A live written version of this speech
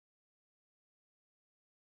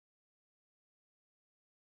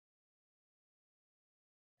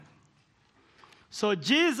So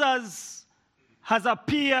Jesus has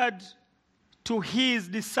appeared to his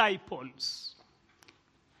disciples,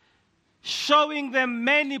 showing them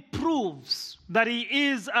many proofs that he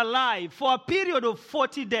is alive for a period of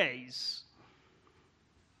 40 days.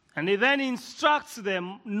 And he then instructs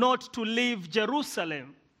them not to leave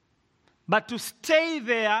Jerusalem, but to stay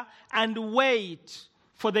there and wait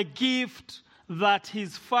for the gift that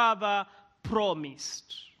his Father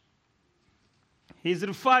promised. He's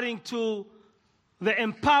referring to the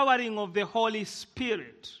empowering of the Holy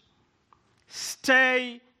Spirit.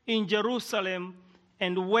 Stay in Jerusalem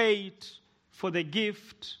and wait for the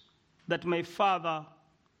gift that my Father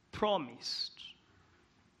promised.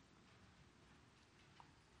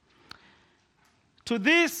 To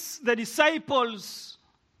this, the disciples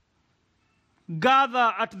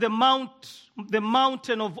gather at the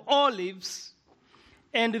mountain of Olives,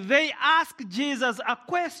 and they ask Jesus a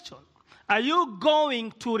question. Are you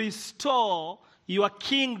going to restore your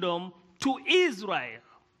kingdom to Israel?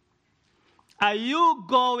 Are you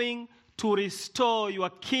going to restore your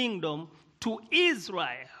kingdom to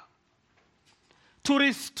Israel? To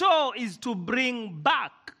restore is to bring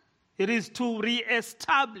back. It is to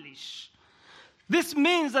reestablish. This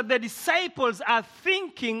means that the disciples are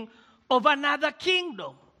thinking of another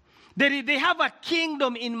kingdom. They have a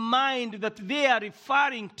kingdom in mind that they are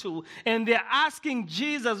referring to, and they're asking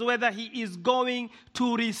Jesus whether he is going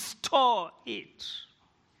to restore it.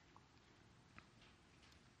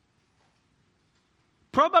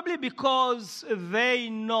 Probably because they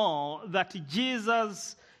know that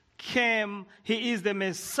Jesus came, he is the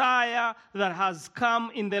Messiah that has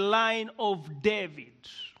come in the line of David.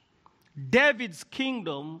 David's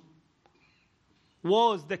kingdom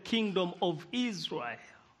was the kingdom of Israel.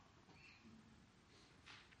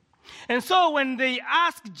 And so when they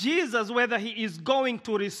ask Jesus whether he is going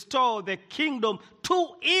to restore the kingdom to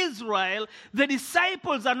Israel, the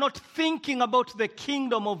disciples are not thinking about the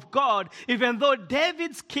kingdom of God. Even though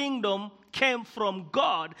David's kingdom came from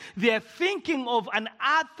God, they are thinking of an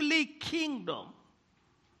earthly kingdom.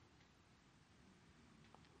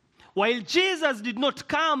 While Jesus did not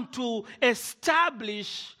come to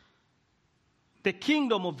establish the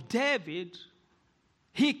kingdom of David,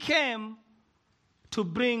 he came to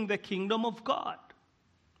bring the kingdom of God.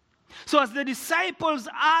 So as the disciples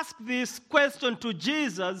ask this question to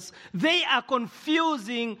Jesus, they are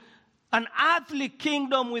confusing an earthly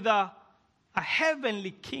kingdom with a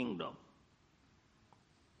heavenly kingdom.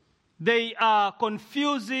 They are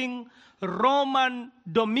confusing Roman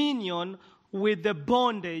dominion with the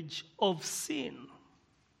bondage of sin.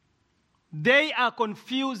 They are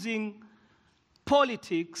confusing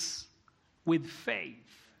politics with faith.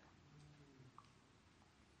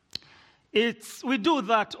 We do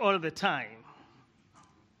that all the time.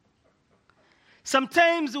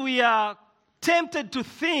 Sometimes we are tempted to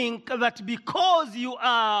think that because you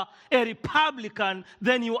are a Republican,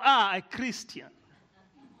 then you are a Christian.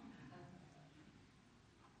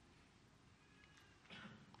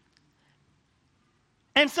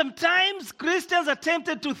 And sometimes Christians are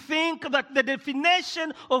tempted to think that the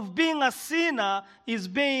definition of being a sinner is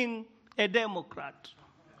being a Democrat.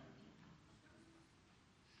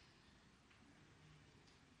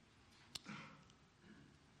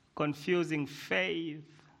 Confusing faith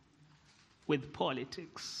with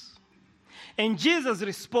politics. And Jesus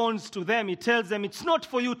responds to them. He tells them, it's not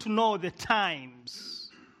for you to know the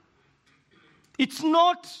times. It's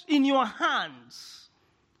not in your hands.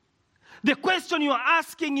 The question you are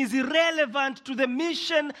asking is irrelevant to the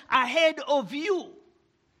mission ahead of you.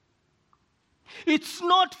 It's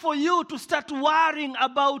not for you to start worrying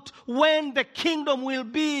about when the kingdom will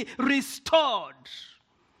be restored.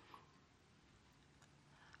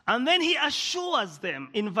 And then he assures them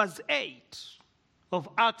in verse 8 of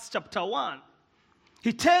Acts chapter 1.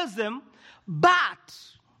 He tells them, but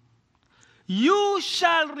you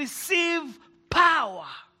shall receive power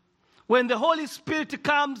when the Holy Spirit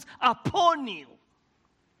comes upon you.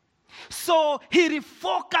 So he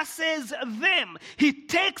refocuses them. He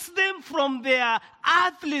takes them from their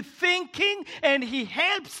earthly thinking and he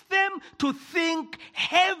helps them to think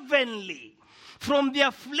heavenly. From their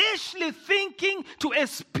fleshly thinking to a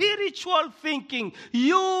spiritual thinking.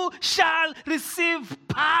 You shall receive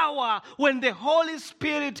power when the Holy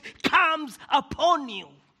Spirit comes upon you.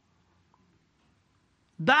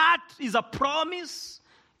 That is a promise.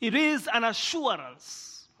 It is an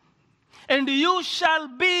assurance. And you shall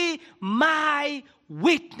be my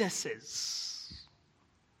witnesses.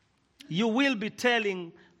 You will be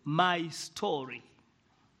telling my story.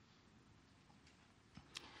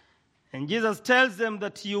 And Jesus tells them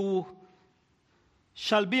that you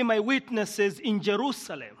shall be my witnesses in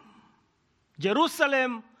Jerusalem,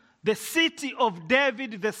 Jerusalem, the city of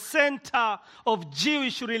David, the center of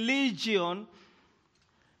Jewish religion,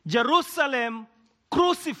 Jerusalem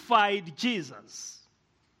crucified Jesus.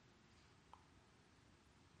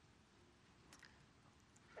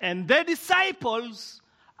 And the disciples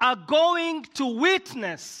are going to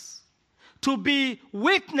witness, to be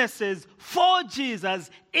witnesses for Jesus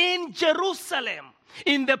in Jerusalem,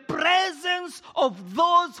 in the presence of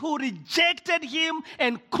those who rejected him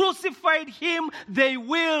and crucified him. They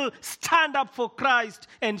will stand up for Christ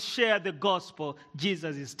and share the gospel,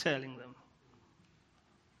 Jesus is telling them.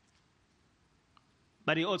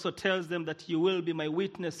 But he also tells them that you will be my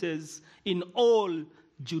witnesses in all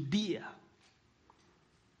Judea,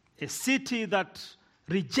 a city that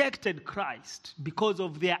rejected Christ because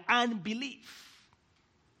of their unbelief.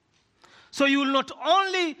 So you will not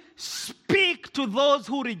only speak to those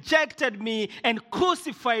who rejected me and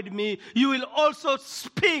crucified me, you will also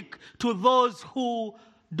speak to those who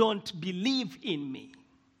don't believe in me.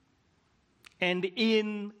 And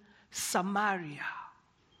in Samaria,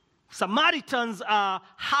 Samaritans are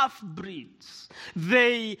half-breeds.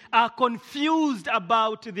 They are confused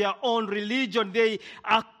about their own religion. They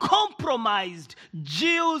are compromised.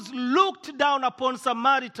 Jews looked down upon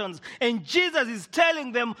Samaritans, and Jesus is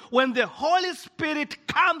telling them, when the Holy Spirit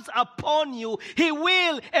comes upon you, he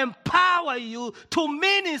will empower you to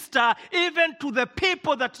minister even to the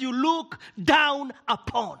people that you look down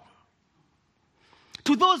upon,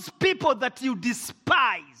 to those people that you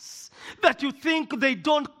despise, that you think they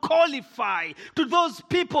don't qualify, to those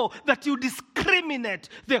people that you discriminate.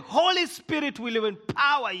 The Holy Spirit will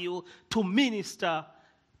empower you to minister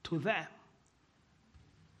to them.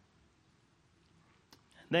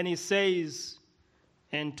 Then he says,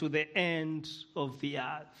 and to the end of the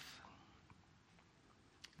earth,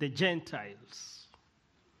 the Gentiles,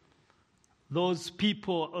 those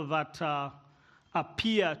people that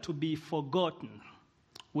appear to be forgotten,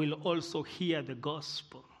 will also hear the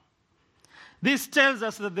gospel. This tells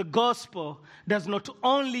us that the gospel does not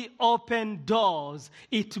only open doors,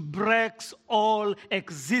 it breaks all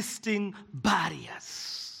existing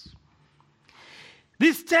barriers.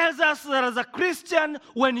 This tells us that as a Christian,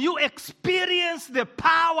 when you experience the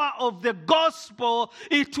power of the gospel,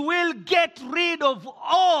 it will get rid of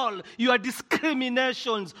all your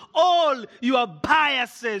discriminations, all your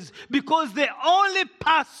biases, because the only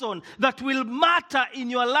person that will matter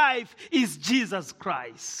in your life is Jesus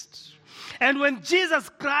Christ. And when Jesus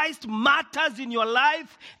Christ matters in your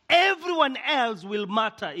life, everyone else will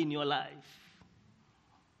matter in your life.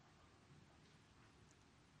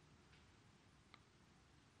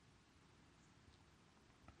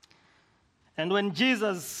 And when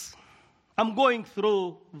Jesus, I'm going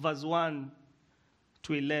through verse 1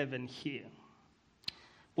 to 11 here.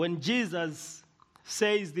 When Jesus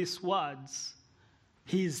says these words,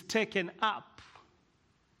 he is taken up.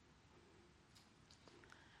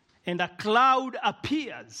 And a cloud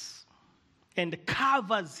appears and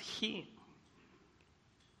covers him.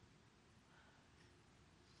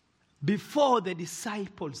 Before the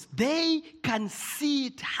disciples, they can see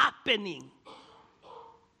it happening.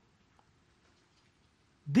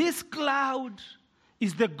 This cloud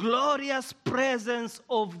is the glorious presence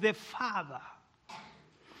of the Father.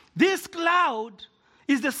 This cloud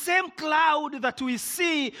is the same cloud that we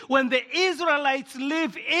see when the Israelites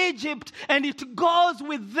leave Egypt, and it goes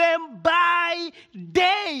with them by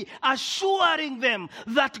day, assuring them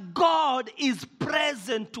that God is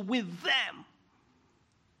present with them.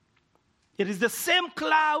 It is the same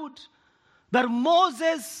cloud that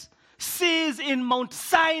Moses sees in Mount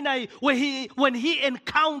Sinai when he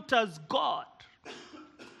encounters God.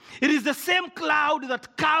 It is the same cloud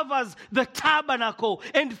that covers the tabernacle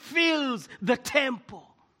and fills the temple.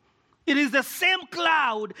 It is the same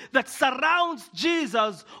cloud that surrounds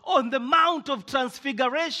Jesus on the Mount of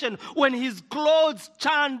Transfiguration when his clothes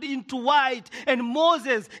turned into white, and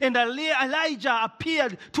Moses and Elijah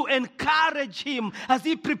appeared to encourage him as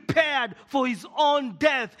he prepared for his own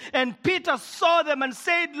death. And Peter saw them and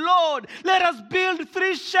said, "Lord, let us build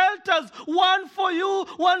 3 shelters, one for you,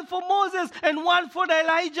 one for Moses, and one for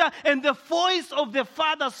Elijah." And the voice of the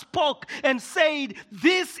Father spoke and said,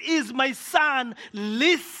 "This is my son,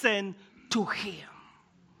 listen to him."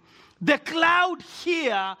 The cloud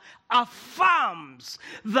here affirms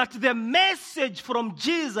that the message from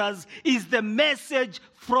Jesus is the message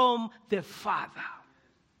from the Father.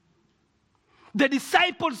 The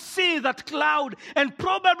disciples see that cloud, and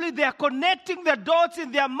probably they are connecting the dots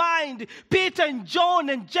in their mind. Peter and John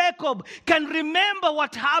and Jacob can remember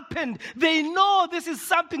what happened. They know this is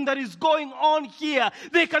something that is going on here.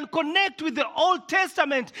 They can connect with the Old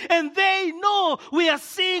Testament, and they know we are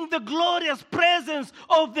seeing the glorious presence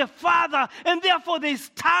of the Father, and therefore they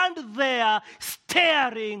stand there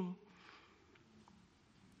staring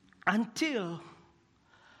until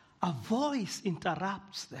a voice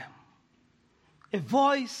interrupts them. A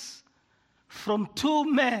voice from two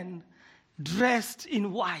men dressed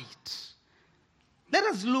in white. Let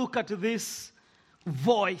us look at this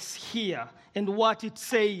voice here and what it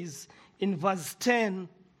says in verse 10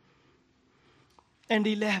 and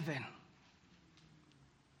 11.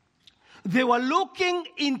 They were looking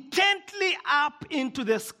intently up into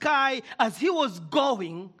the sky as he was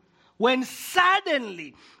going, when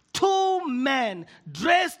suddenly two men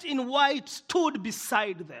dressed in white stood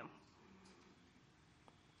beside them.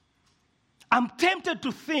 I'm tempted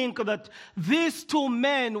to think that these two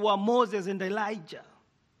men were Moses and Elijah.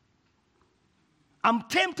 I'm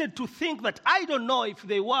tempted to think that, I don't know if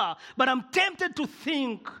they were, but I'm tempted to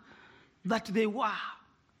think that they were.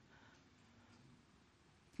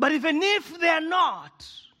 But even if they're not,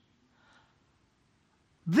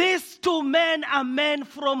 these two men are men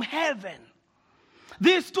from heaven.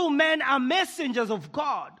 These two men are messengers of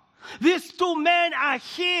God. These two men are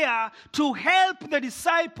here to help the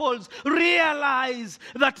disciples realize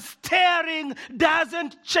that staring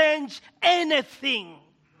doesn't change anything.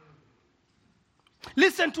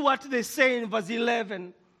 Listen to what they say in verse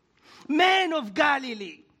 11. Men of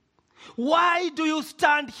Galilee, why do you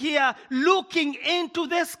stand here looking into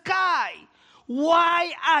the sky?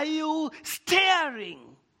 Why are you staring?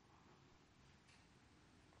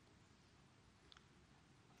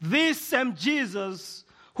 This same Jesus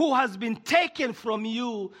who has been taken from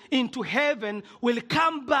you into heaven will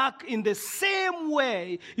come back in the same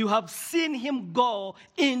way you have seen him go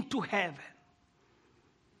into heaven.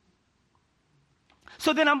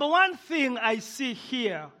 So the number one thing I see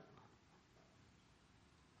here,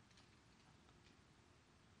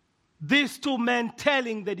 these two men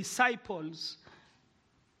telling the disciples,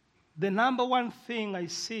 the number one thing I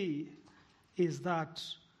see is that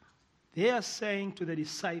they are saying to the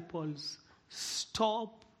disciples,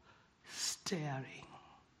 stop staring.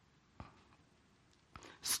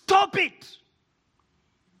 Stop it.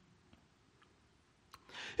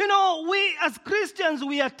 You know, we as Christians,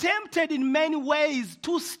 we are tempted in many ways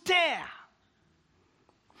to stare.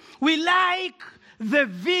 We like the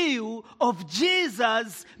view of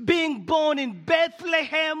Jesus being born in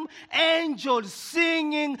Bethlehem, angels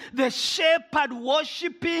singing, the shepherd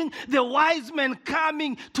worshiping, the wise men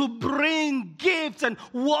coming to bring gifts and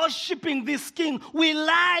worshiping this king. We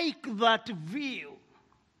like that view.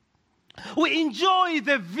 We enjoy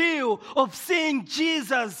the view of seeing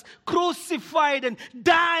Jesus crucified and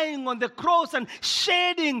dying on the cross and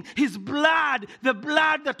shedding his blood, the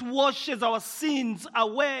blood that washes our sins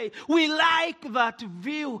away. We like that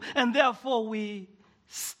view, and therefore we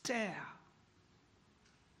stare.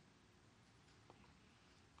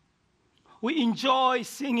 We enjoy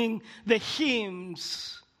singing the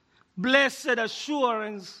hymns. Blessed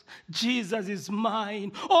assurance, Jesus is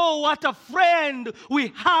mine. Oh, what a friend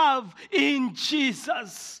we have in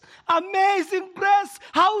Jesus. Amazing grace,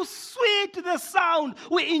 how sweet the sound.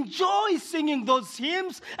 We enjoy singing those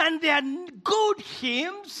hymns, and they are good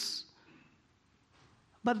hymns.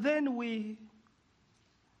 But then we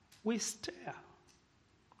stare.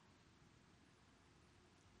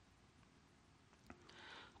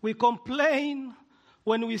 We complain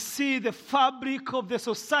when we see the fabric of the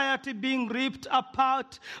society being ripped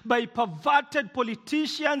apart by perverted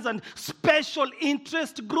politicians and special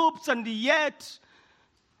interest groups, and yet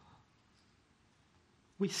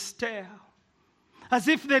we stare as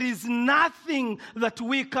if there is nothing that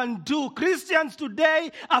we can do. Christians today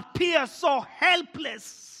appear so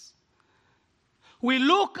helpless. We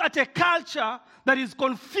look at a culture that is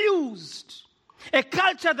confused. A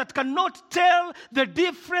culture that cannot tell the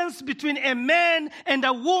difference between a man and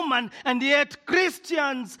a woman, and yet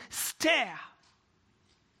Christians stare.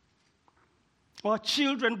 Our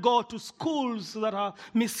children go to schools that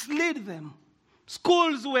mislead them.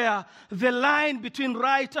 Schools where the line between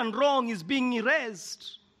right and wrong is being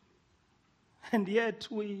erased. And yet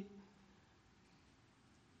we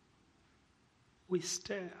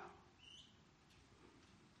stare.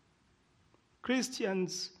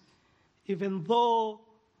 Christians, even though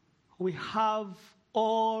we have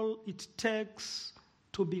all it takes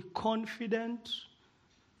to be confident,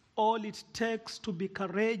 all it takes to be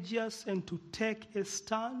courageous and to take a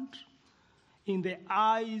stand, in the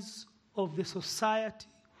eyes of the society,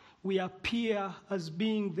 we appear as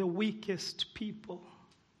being the weakest people.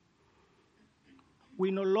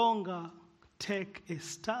 We no longer take a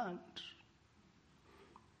stand.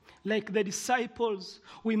 Like the disciples,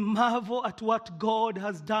 we marvel at what God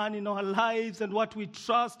has done in our lives and what we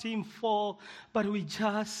trust Him for, but we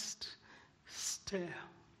just stare.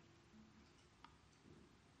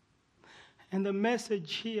 And the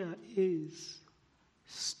message here is,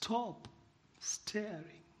 stop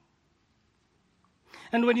staring.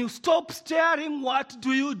 And when you stop staring, what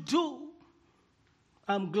do?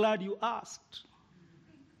 I'm glad you asked.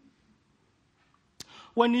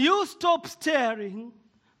 When you stop staring,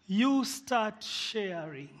 you start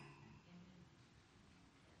sharing.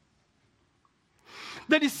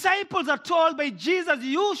 The disciples are told by Jesus,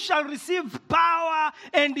 you shall receive power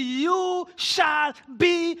and you shall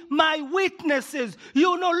be my witnesses.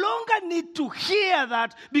 You no longer need to hear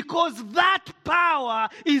that because that power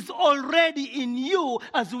is already in you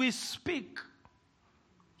as we speak.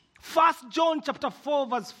 1 John chapter 4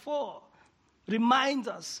 verse 4 reminds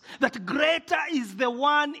us that greater is the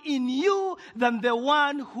one in you than the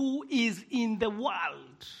one who is in the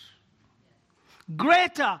world.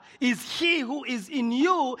 Greater is he who is in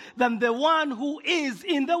you than the one who is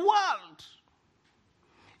in the world.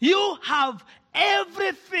 You have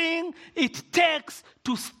everything it takes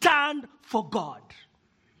to stand for God.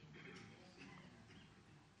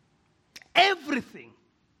 Everything.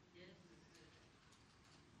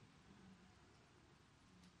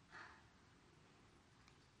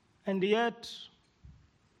 And yet,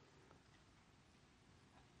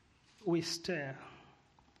 we stare.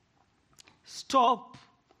 Stop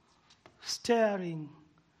staring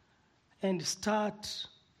and start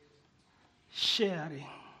sharing.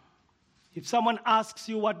 If someone asks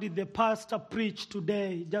you, what did the pastor preach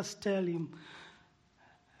today? Just tell him,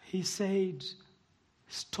 he said,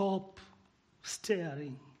 stop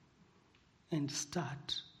staring and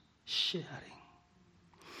start sharing.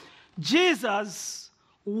 Jesus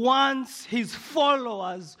wants his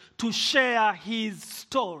followers to share his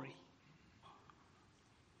story.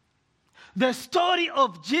 The story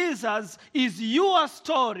of Jesus is your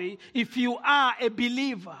story if you are a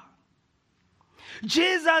believer.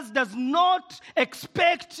 Jesus does not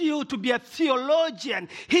expect you to be a theologian.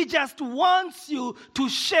 He just wants you to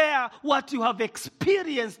share what you have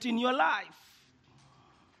experienced in your life.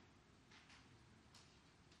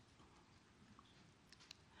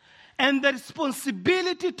 And the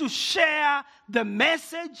responsibility to share the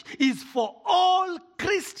message is for all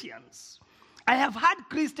Christians. I have had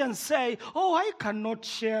Christians say, oh, I cannot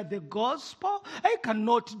share the gospel. I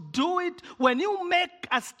cannot do it. When you make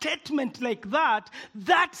a statement like that,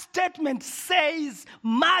 that statement says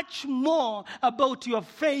much more about your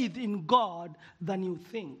faith in God than you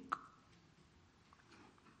think.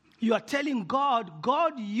 You are telling God,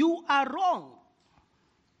 God, you are wrong.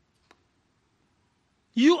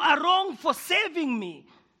 You are wrong for saving me.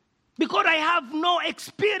 Because I have no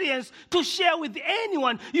experience to share with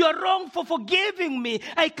anyone. You are wrong for forgiving me.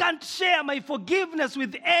 I can't share my forgiveness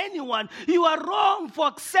with anyone. You are wrong for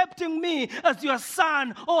accepting me as your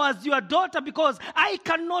son or as your daughter because I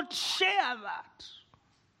cannot share that.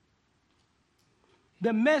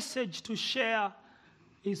 The message to share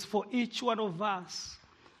is for each one of us.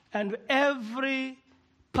 And every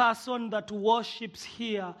person that worships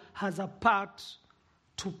here has a part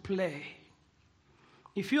to play.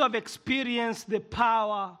 If you have experienced the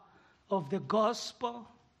power of the gospel,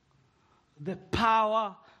 the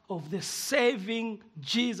power of the saving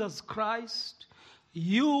Jesus Christ,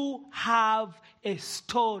 you have a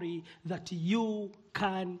story that you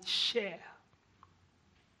can share.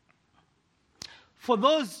 For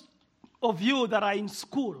those of you that are in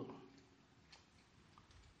school,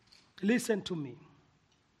 listen to me.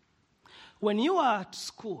 When you are at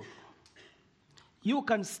school, you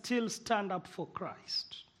can still stand up for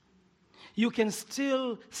Christ. You can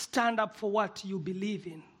still stand up for what you believe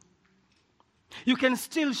in. You can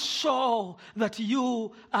still show that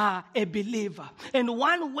you are a believer. And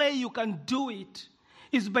one way you can do it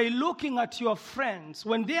is by looking at your friends.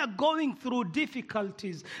 When they are going through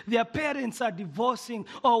difficulties, their parents are divorcing,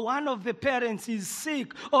 or one of the parents is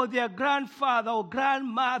sick, or their grandfather or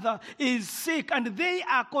grandmother is sick, and they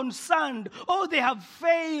are concerned, or they have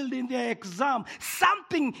failed in their exam.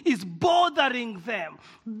 Something is bothering them.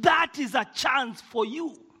 That is a chance for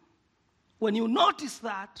you. When you notice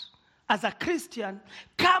that, as a Christian,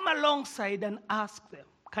 come alongside and ask them,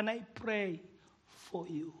 can I pray for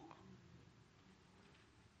you?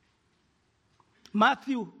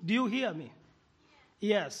 Matthew, do you hear me?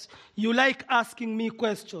 Yes. You like asking me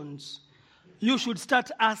questions. You should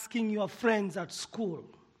start asking your friends at school.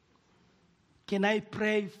 can I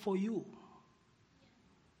pray for you?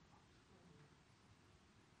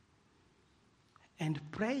 And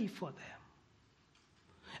pray for them.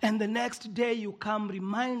 And the next day you come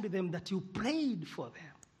remind them that you prayed for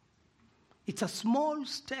them. It's a small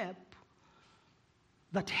step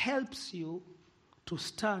that helps you to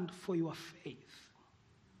stand for your faith.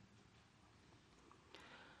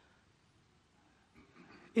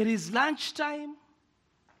 It is lunchtime.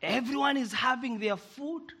 Everyone is having their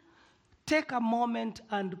food. Take a moment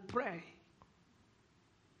and pray.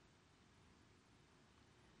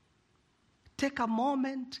 Take a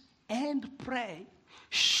moment and pray.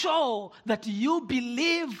 Show that you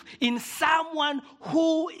believe in someone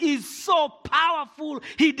who is so powerful,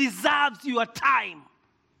 he deserves your time.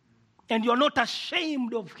 And you're not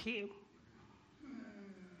ashamed of him.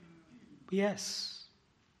 Yes.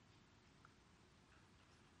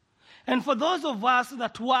 And for those of us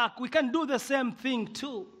that work, we can do the same thing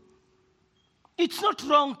too. It's not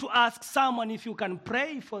wrong to ask someone if you can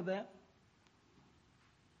pray for them.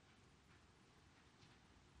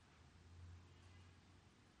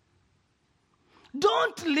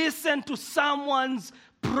 Don't listen to someone's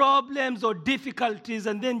problems or difficulties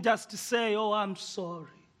and then just say, oh, I'm sorry.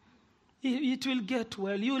 It will get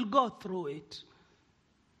well. You will go through it.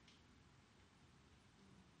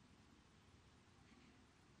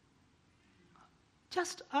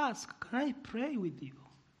 Just ask, can I pray with you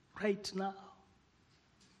right now?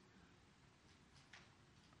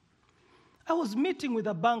 I was meeting with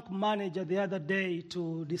a bank manager the other day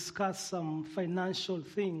to discuss some financial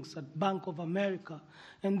things at Bank of America.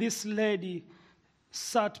 And this lady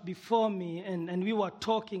sat before me and we were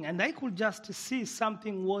talking, and I could just see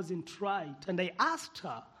something wasn't right. And I asked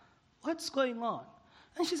her, what's going on?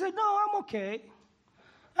 And she said, no, I'm okay.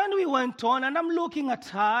 And we went on, and I'm looking at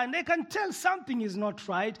her, and I can tell something is not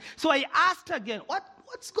right. So I asked her again,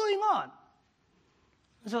 what's going on?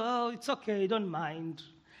 I said, oh, it's okay, don't mind.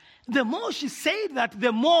 The more she said that,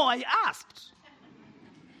 the more I asked.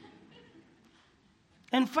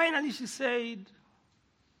 And finally she said,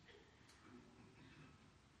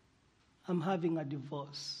 I'm having a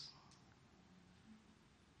divorce.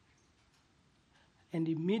 And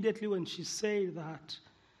immediately when she said that,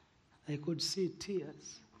 I could see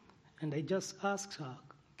tears. And I just asked her,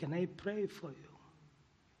 can I pray for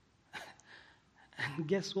you? And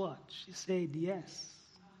guess what? She said yes.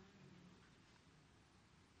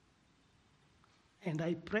 And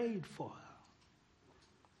I prayed for her.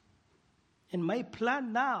 And my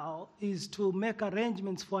plan now is to make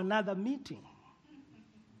arrangements for another meeting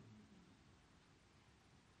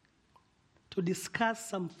to discuss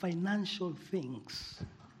some financial things.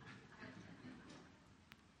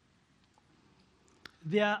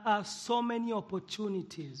 There are so many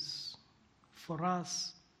opportunities for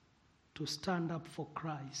us to stand up for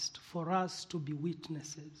Christ, for us to be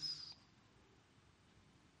witnesses.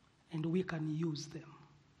 And we can use them.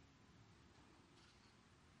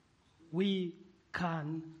 We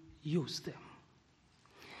can use them.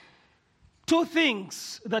 Two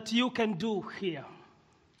things that you can do here.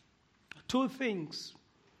 Two things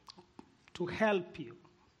to help you.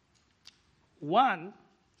 One,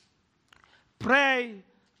 pray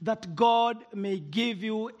that God may give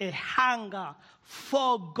you a hunger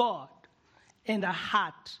for God and a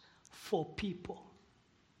heart for people.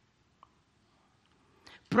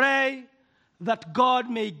 Pray that God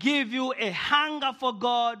may give you a hunger for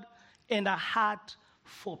God and a heart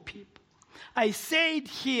for people. I said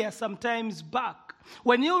here sometimes back,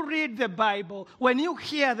 when you read the Bible, when you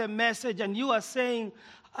hear the message and you are saying,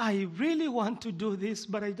 I really want to do this,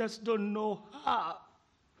 but I just don't know how.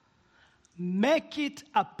 Make it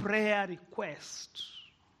a prayer request.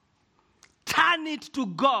 Turn it to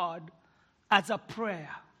God as a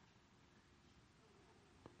prayer.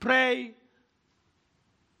 Pray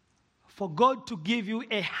for God to give you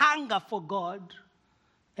a hunger for God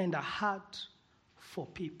and a heart for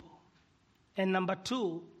people. And number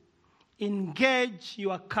two, engage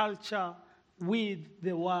your culture with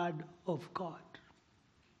the Word of God.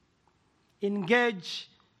 Engage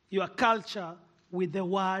your culture with the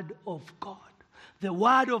Word of God. The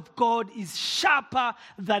Word of God is sharper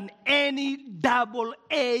than any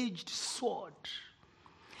double-edged sword.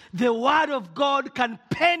 The Word of God can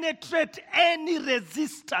penetrate any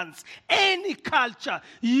resistance, any culture.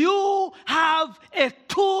 You have a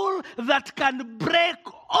tool that can break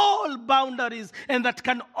all boundaries and that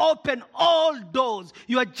can open all doors.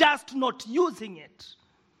 You are just not using it.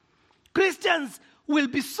 Christians will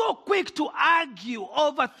be so quick to argue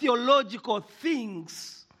over theological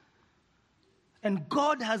things And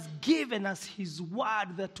God has given us his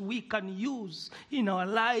word that we can use in our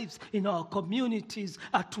lives, in our communities,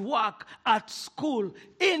 at work, at school,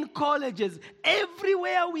 in colleges,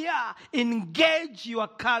 everywhere we are. Engage your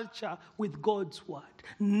culture with God's word.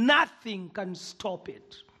 Nothing can stop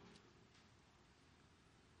it.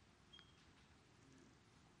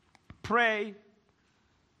 Pray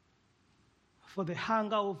for the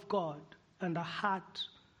hunger of God and a heart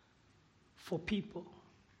for people.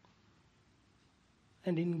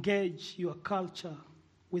 And engage your culture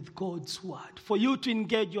with God's word. For you to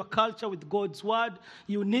engage your culture with God's word,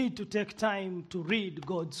 you need to take time to read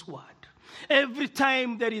God's word. Every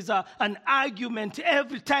time there is an argument,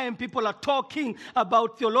 every time people are talking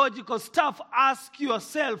about theological stuff, ask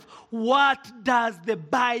yourself, what does the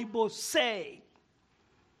Bible say?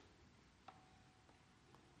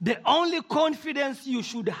 The only confidence you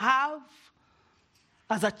should have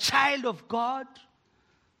as a child of God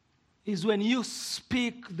is when you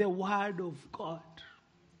speak the word of God.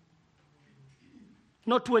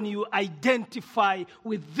 Not when you identify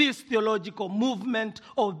with this theological movement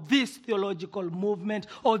or this theological movement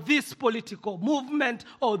or this political movement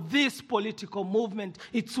or this political movement.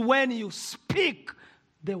 It's when you speak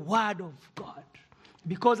the word of God.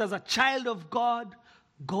 Because as a child of God,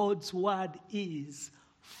 God's word is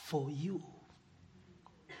for you.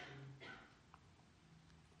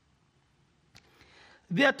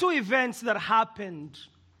 There are two events that happened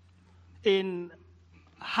in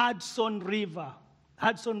Hudson River.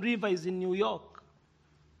 Hudson River is in New York.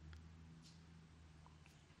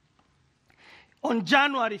 On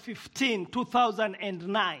January 15,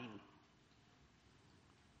 2009,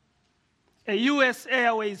 a U.S.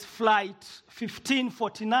 Airways flight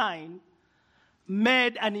 1549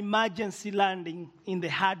 made an emergency landing in the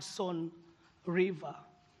Hudson River.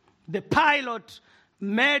 The pilot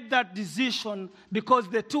made that decision because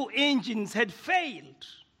the two engines had failed.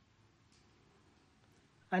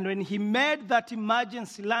 And when he made that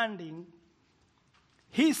emergency landing,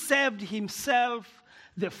 he saved himself,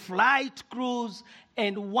 the flight crews,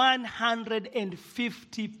 and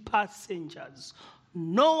 150 passengers.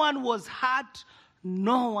 No one was hurt,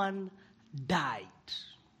 no one died.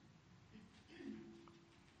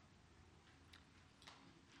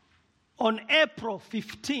 On April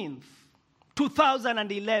 15th,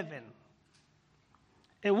 2011,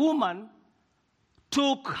 a woman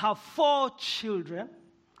took her 4 children,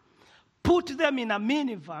 put them in a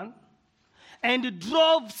minivan, and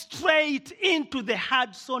drove straight into the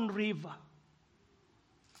Hudson River,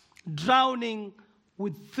 drowning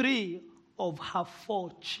with 3 of her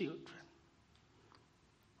 4 children.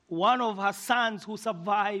 One of her sons who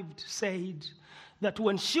survived said that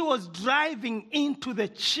when she was driving into the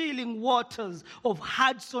chilling waters of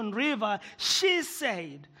Hudson River, she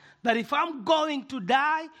said that if I'm going to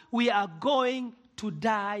die, we are going to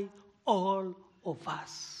die, all of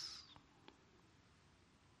us.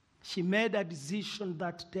 She made a decision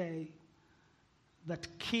that day that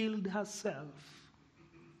killed herself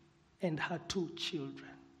and her 2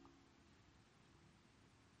 children.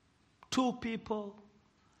 2 people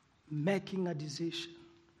making a decision.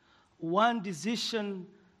 One decision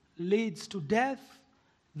leads to death,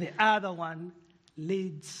 the other one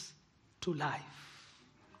leads to life.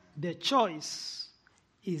 The choice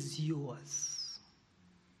is yours.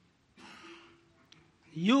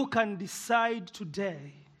 You can decide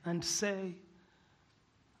today and say,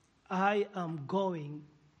 I am going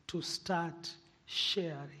to start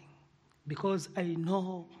sharing because I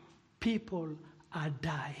know people are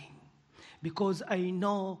dying. Because I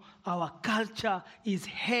know our culture is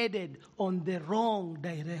headed on the wrong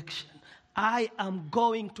direction. I am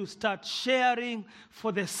going to start sharing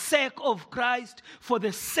for the sake of Christ, for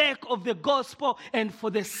the sake of the gospel, and for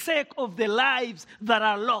the sake of the lives that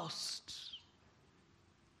are lost.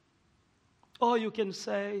 Or you can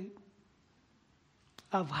say,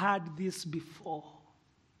 I've heard this before.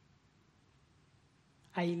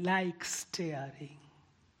 I like staring.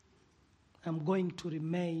 I'm going to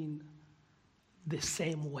remain the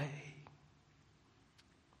same way.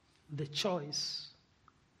 The choice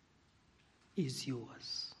is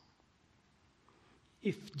yours.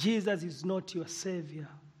 If Jesus is not your Savior,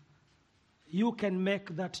 you can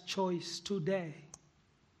make that choice today.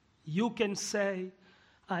 You can say,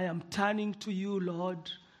 I am turning to you, Lord.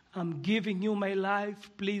 I'm giving you my life.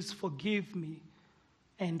 Please forgive me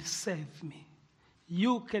and save me.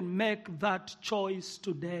 You can make that choice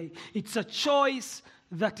today. It's a choice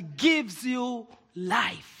that gives you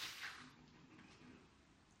life.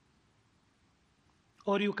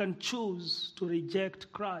 Or you can choose to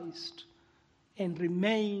reject Christ and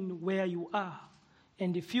remain where you are.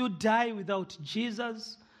 And if you die without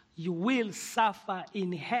Jesus, you will suffer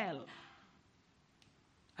in hell.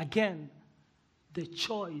 Again, the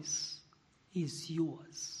choice is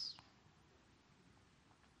yours.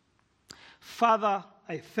 Father,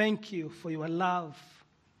 I thank you for your love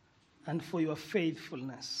and for your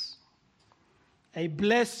faithfulness. I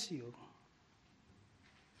bless you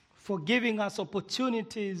for giving us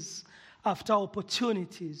opportunities after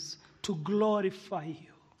opportunities to glorify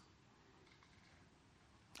you.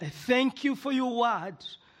 I thank you for your word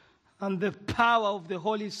and the power of the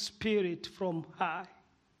Holy Spirit from high.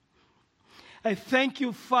 I thank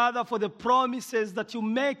you, Father, for the promises that you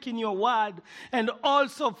make in your word, and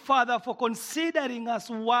also, Father, for considering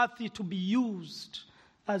us worthy to be used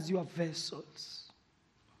as your vessels.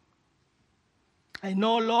 I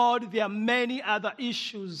know, Lord, there are many other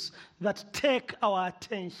issues that take our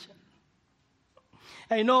attention.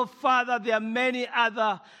 I know, Father, there are many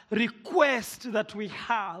other requests that we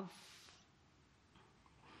have.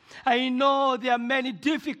 I know there are many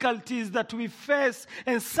difficulties that we face,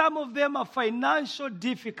 and some of them are financial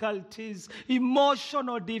difficulties,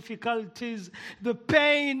 emotional difficulties, the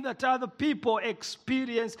pain that other people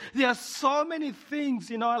experience. There are so many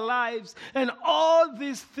things in our lives, and all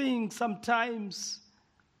these things sometimes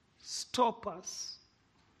stop us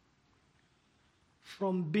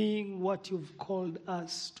from being what you've called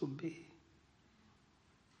us to be.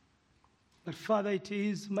 But Father, it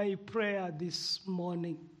is my prayer this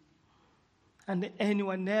morning, and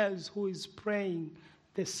anyone else who is praying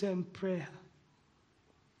the same prayer,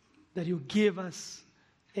 that you give us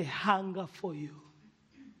a hunger for you.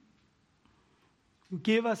 You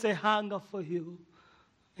give us a hunger for you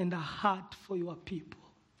and a heart for your people.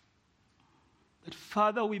 That,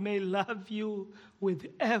 Father, we may love you with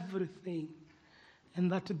everything, and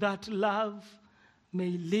that love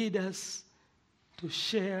may lead us to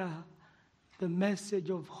share the message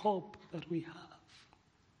of hope that we have.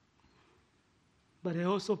 But I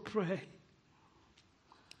also pray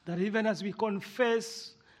that even as we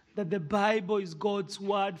confess that the Bible is God's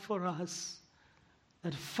word for us,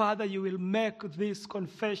 that, Father, you will make this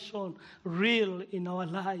confession real in our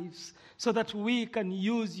lives so that we can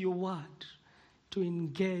use your word to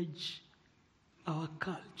engage our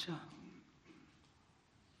culture.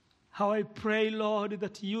 How I pray, Lord,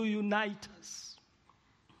 that you unite us.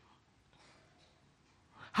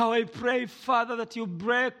 How I pray, Father, that you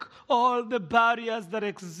break all the barriers that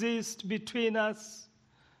exist between us.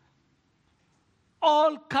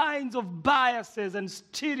 All kinds of biases and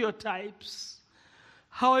stereotypes.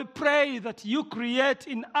 How I pray that you create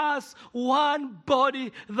in us one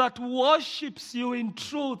body that worships you in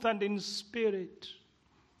truth and in spirit.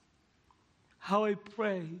 How I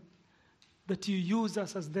pray that you use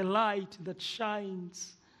us as the light that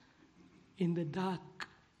shines in the dark.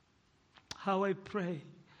 How I pray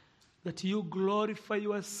that you glorify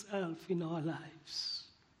yourself in our lives.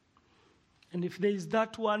 And if there is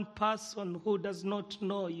that one person who does not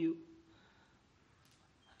know you,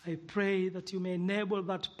 I pray that you may enable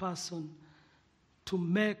that person to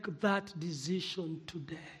make that decision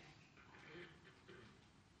today.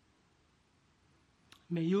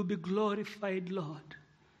 May you be glorified, Lord,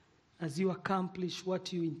 as you accomplish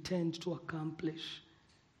what you intend to accomplish.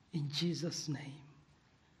 In Jesus' name,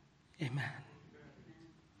 amen.